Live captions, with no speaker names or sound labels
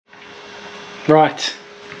Right,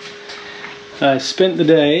 I spent the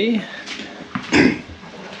day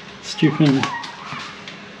stripping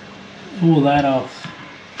all that off,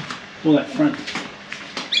 all that front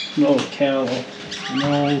roll of cowl off, and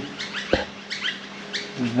all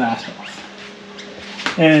that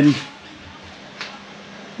off, and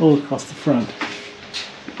all across the front.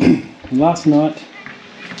 Last night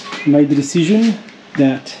I made the decision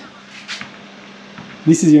that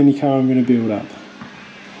this is the only car I'm going to build up.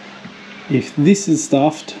 If this is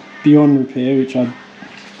stuffed beyond repair, which I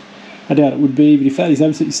doubt it would be, but if that is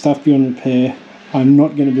absolutely stuffed beyond repair, I'm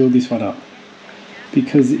not going to build this one up,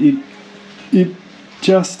 because it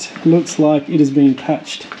just looks like it has been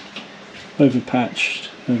patched, over patch.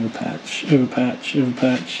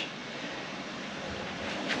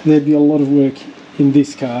 There'd be a lot of work in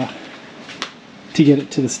this car to get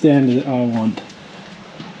it to the standard that I want.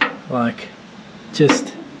 Like,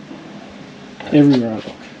 just everywhere I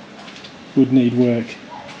look would need work,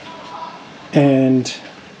 and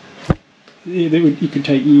it could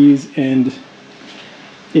take years, and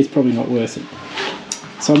it's probably not worth it.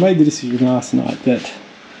 So I made the decision last night that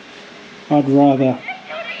I'd rather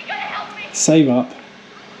save up,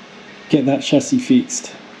 get that chassis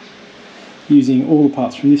fixed, using all the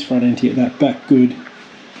parts from this front end to get that back good,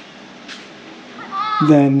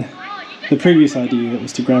 than the previous idea that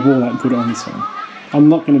was to grab all that and put it on this one. I'm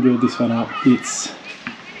not going to build this one up. It's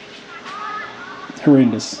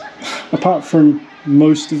horrendous. Apart from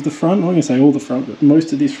most of the front, I'm not going to say all the front, but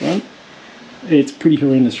most of this front, it's pretty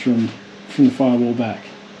horrendous from the firewall back.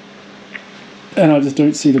 And I just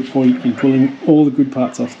don't see the point in pulling all the good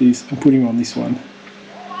parts off this and putting on this one,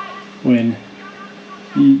 when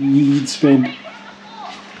you'd spend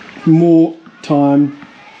more time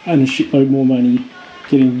and a shitload more money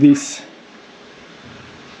getting this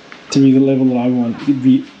to be the level that I want. It'd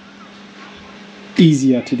be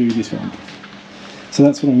easier to do this one. So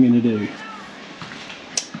that's what I'm going to do.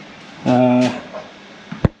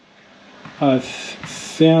 I've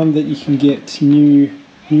found that you can get new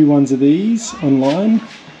ones of these online.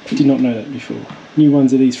 I did not know that before. New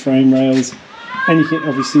ones of these frame rails, and you get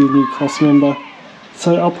obviously the new cross member.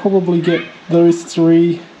 So I'll probably get those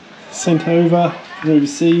 3 sent over from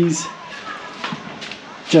overseas,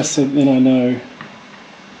 just so then I know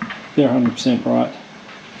they're 100% right.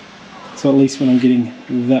 So at least when I'm getting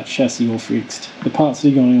that chassis all fixed, the parts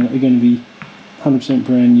that are going to be 100%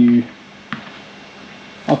 brand new.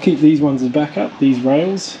 I'll keep these ones as backup, these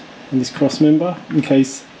rails and this cross member, in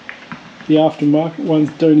case the aftermarket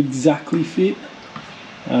ones don't exactly fit.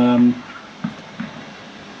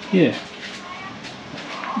 Yeah,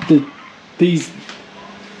 these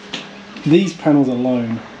panels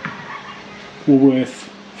alone were worth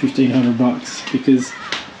 $1,500 because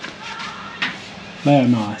they are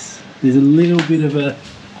nice. There's a little bit of a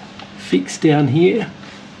fix down here,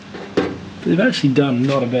 but they've actually done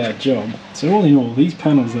not a bad job. So all in all, these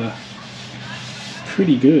panels are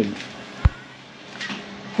pretty good.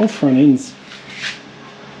 Whole front end's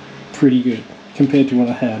pretty good compared to what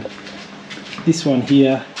I had. This one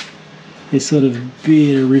here, there's sort of a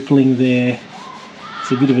bit of rippling there.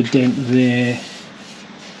 There's a bit of a dent there.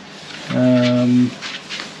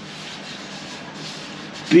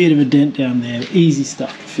 Bit of a dent down there. Easy stuff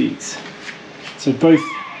to fix. So both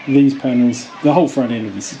these panels, the whole front end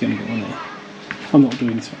of this is going to go on there. I'm not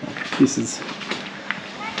doing this one. This is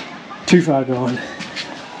too far gone.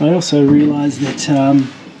 I also realised that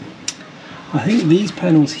I think these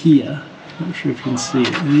panels here, I'm not sure if you can see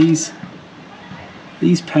it,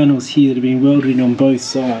 these panels here that have been welded in on both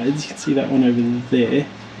sides, you can see that one over there.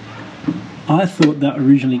 I thought that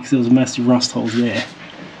originally because there was massive rust holes there,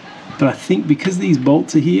 but I think because these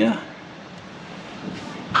bolts are here,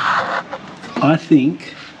 I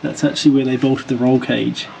think that's actually where they bolted the roll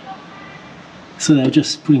cage. So they were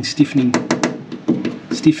just putting stiffening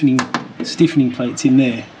plates in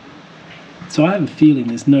there. So I have a feeling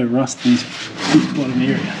there's no rust in this bottom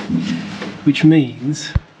area, which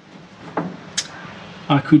means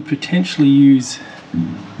I could potentially use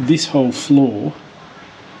this whole floor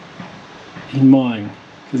in mine,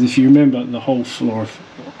 because if you remember, the whole floor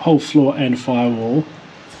and firewall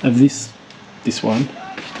of this one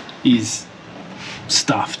is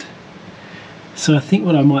stuffed. So I think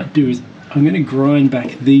what I might do is I'm going to grind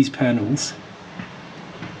back these panels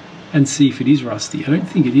and see if it is rusty. I don't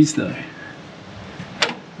think it is though.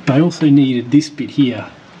 But I also needed this bit here,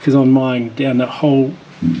 because on mine, down the whole,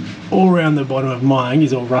 all around the bottom of mine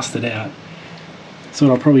is all rusted out. So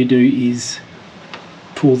what I'll probably do is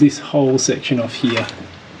pull this whole section off here,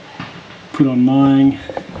 put on mine,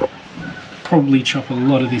 probably chop a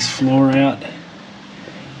lot of this floor out,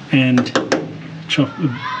 and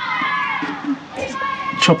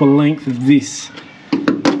chop a length of this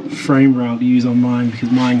frame rail to use on mine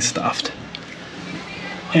because mine's stuffed.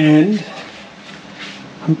 And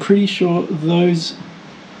I'm pretty sure those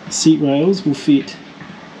seat rails will fit.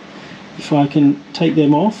 If I can take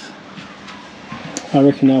them off, I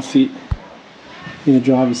reckon they'll fit in the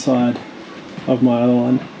driver's side of my other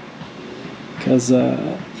one. Because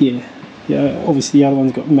yeah, obviously the other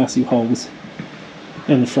one's got massive holes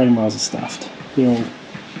and the frame rails are stuffed. They're all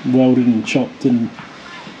welded and chopped and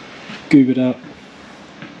goobered up.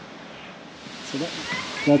 So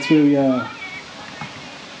that's where we are.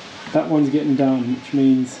 That one's getting done, which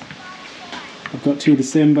means I've got till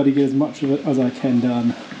December to get as much of it as I can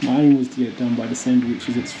done. My aim was to get it done by December, which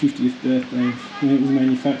is its 50th birthday when it was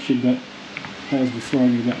manufactured, but that was before I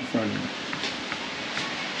knew about the front end.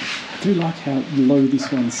 I do like how low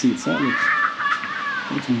this one sits. That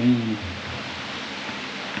looks mean.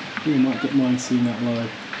 I think I might get mine sitting that low.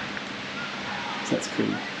 So that's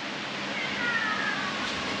cool.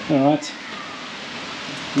 Alright.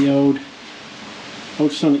 The old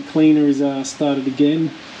ultrasonic cleaner is started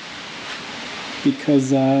again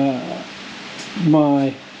because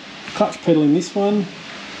my clutch pedal in this one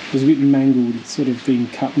was a bit mangled. It's sort of been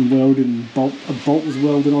cut and welded, and a bolt was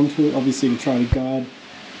welded onto it, obviously to try to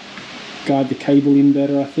guide the cable in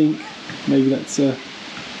better, I think. Maybe that's a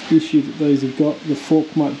issue that those have got. The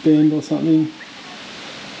fork might bend or something.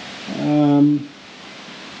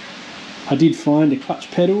 I did find a clutch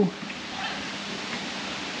pedal.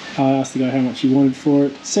 I asked the guy how much he wanted for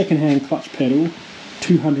it. Second-hand clutch pedal,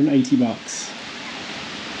 280 bucks.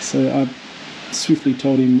 So I swiftly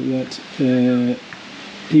told him that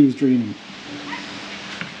he was dreaming,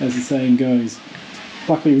 as the saying goes.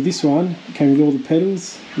 Luckily with this one, it came with all the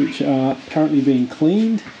pedals, which are currently being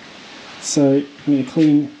cleaned. So I'm going to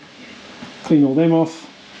clean all them off,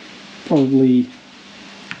 probably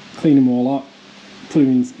clean them all up, put them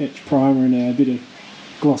in etch primer and a bit of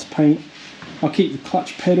gloss paint. I'll keep the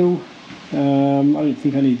clutch pedal. I don't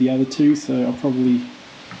think I need the other two, so I'll probably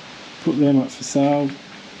put them up for sale,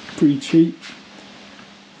 pretty cheap.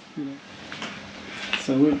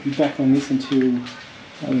 So I won't be back on this until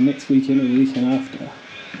the next weekend or the weekend after.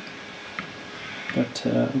 But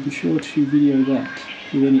I'll be sure to video that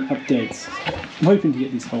with any updates. I'm hoping to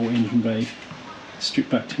get this whole engine bay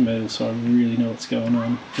stripped back to metal so I really know what's going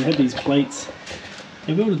on. They had these plates,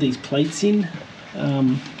 they welded these plates in.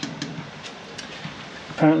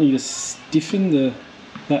 Apparently to stiffen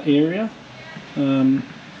that area,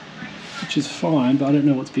 which is fine, but I don't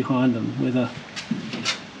know what's behind them. Whether,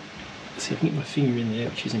 see, I can get my finger in there,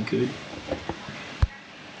 which isn't good.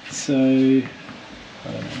 So I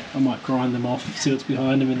don't know. I might grind them off, see what's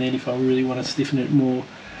behind them, and then if I really want to stiffen it more,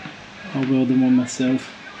 I'll weld them on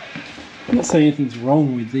myself. I'm not saying anything's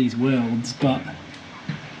wrong with these welds, but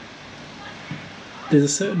there's a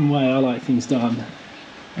certain way I like things done.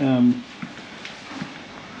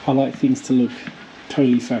 I like things to look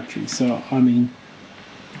totally factory, so I mean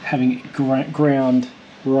having it ground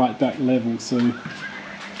right back level, so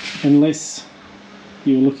unless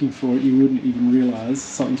you're looking for it you wouldn't even realise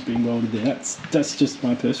something's being welded there. That's just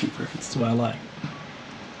my personal preference. It's the way I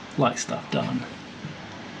like stuff done.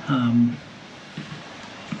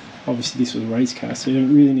 Obviously this was a race car, so you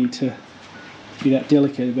don't really need to be that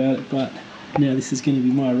delicate about it, but now this is going to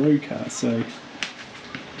be my road car, so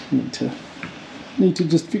I need to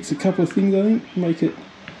just fix a couple of things, I think, make it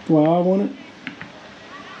the way I want it.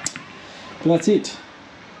 But that's it.